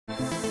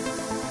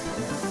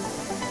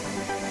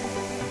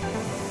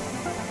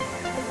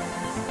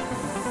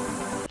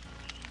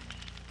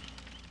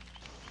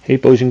Hey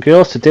boys and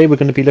girls, today we're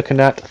going to be looking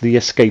at the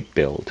escape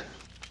build.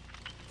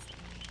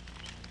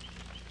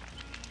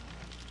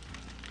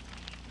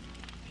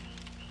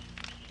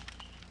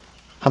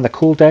 And the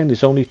cooldown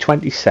is only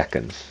 20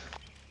 seconds.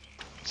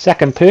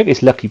 Second perk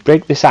is Lucky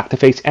Break. This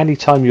activates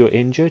anytime you're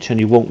injured and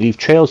you won't leave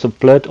trails of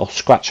blood or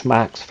scratch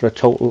marks for a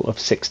total of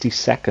 60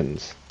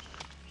 seconds.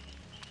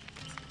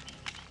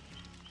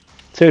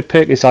 Third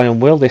perk is Iron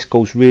Will. This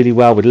goes really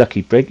well with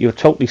Lucky Break. You're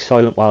totally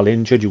silent while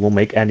injured. You won't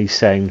make any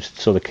sounds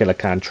so the killer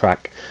can't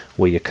track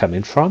where you're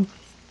coming from.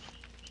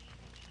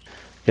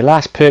 Your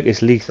last perk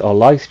is Lethal or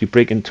Lithe. You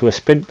break into a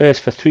sprint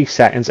burst for 3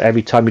 seconds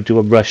every time you do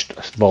a rushed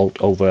vault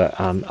over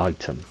an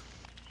item.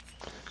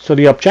 So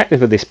the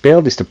objective of this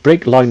build is to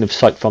break line of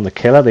sight from the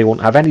killer. They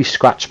won't have any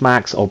scratch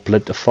marks or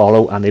blood to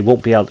follow, and they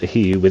won't be able to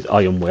hear you with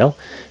Iron Will.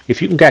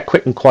 If you can get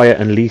quick and quiet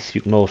and Lithe,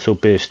 you can also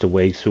burst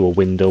away through a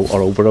window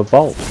or over a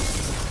vault.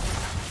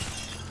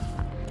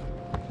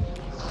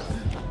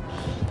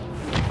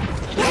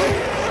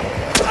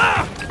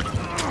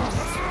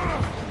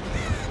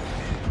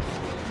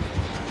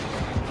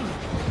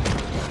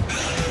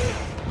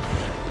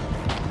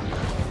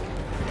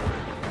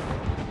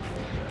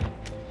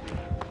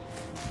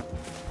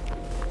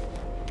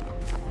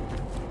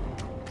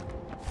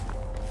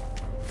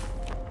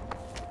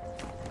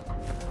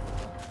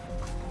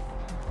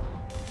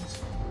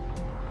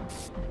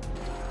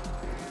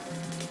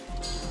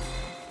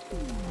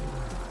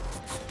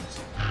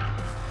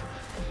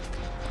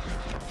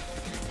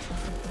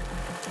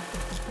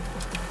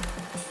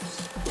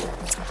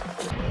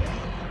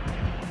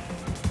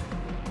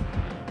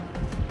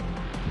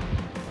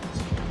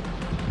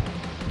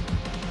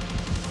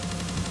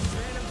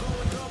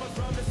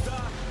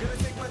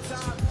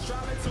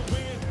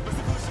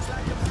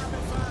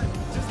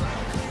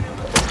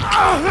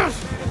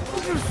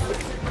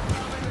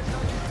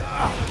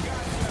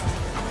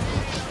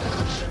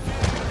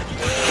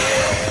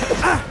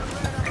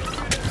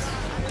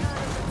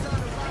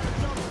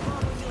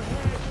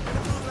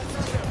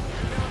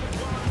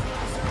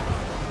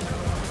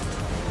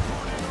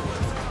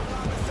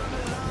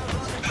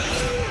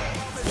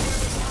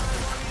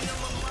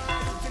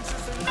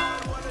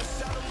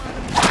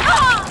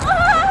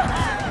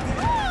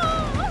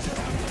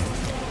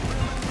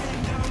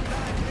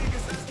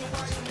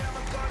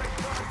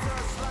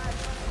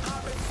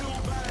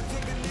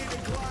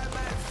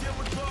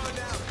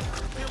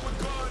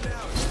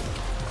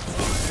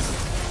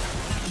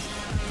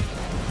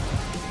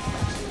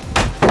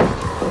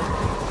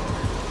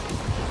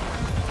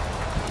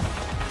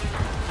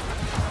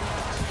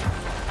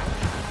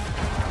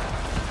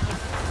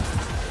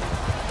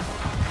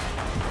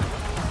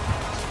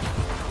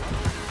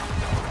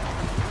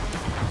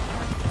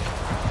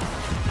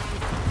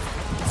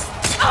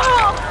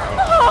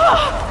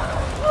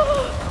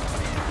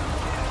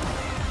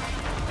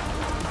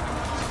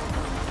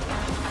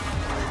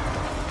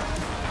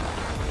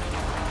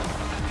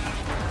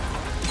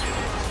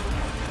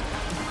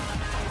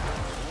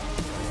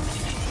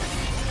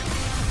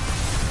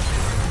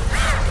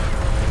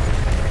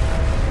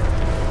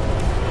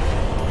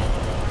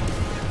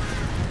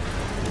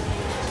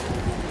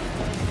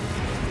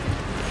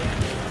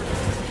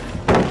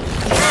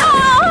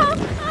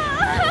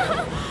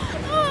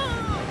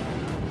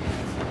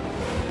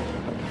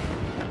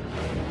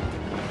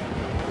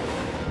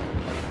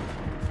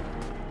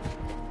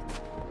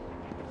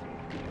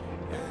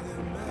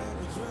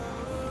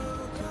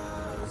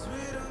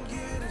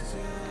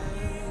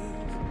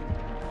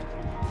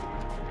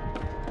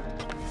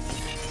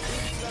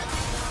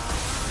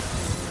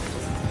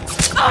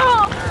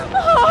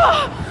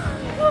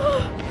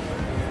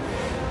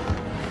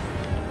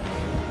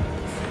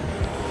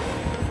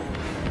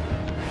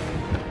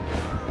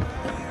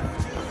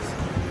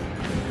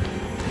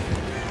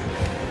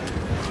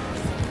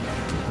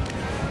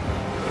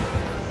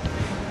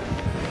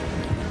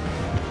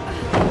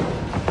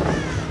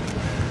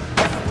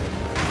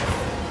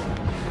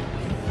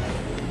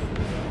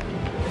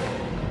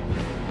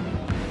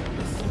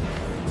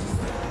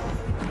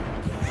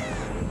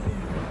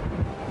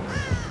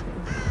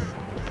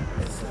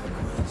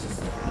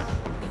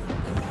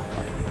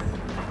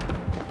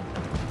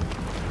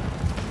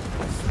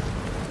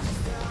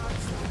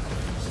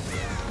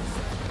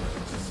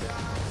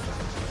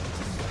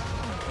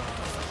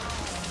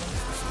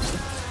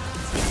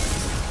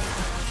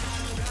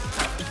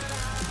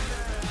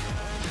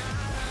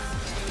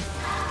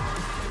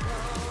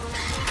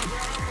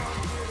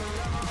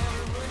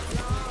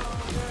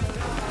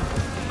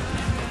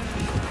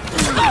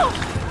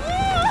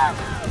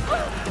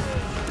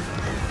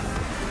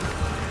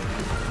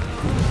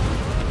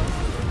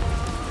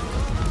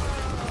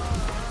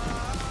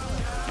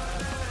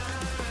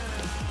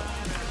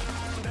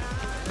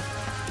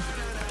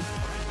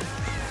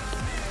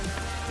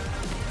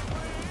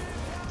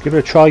 Give it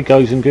a try,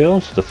 guys and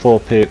girls. The 4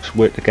 perks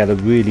work together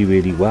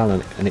really well,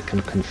 and it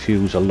can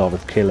confuse a lot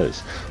of killers.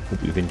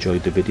 Hope you've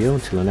enjoyed the video.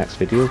 Until the next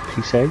video,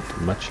 peace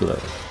out, much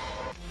love.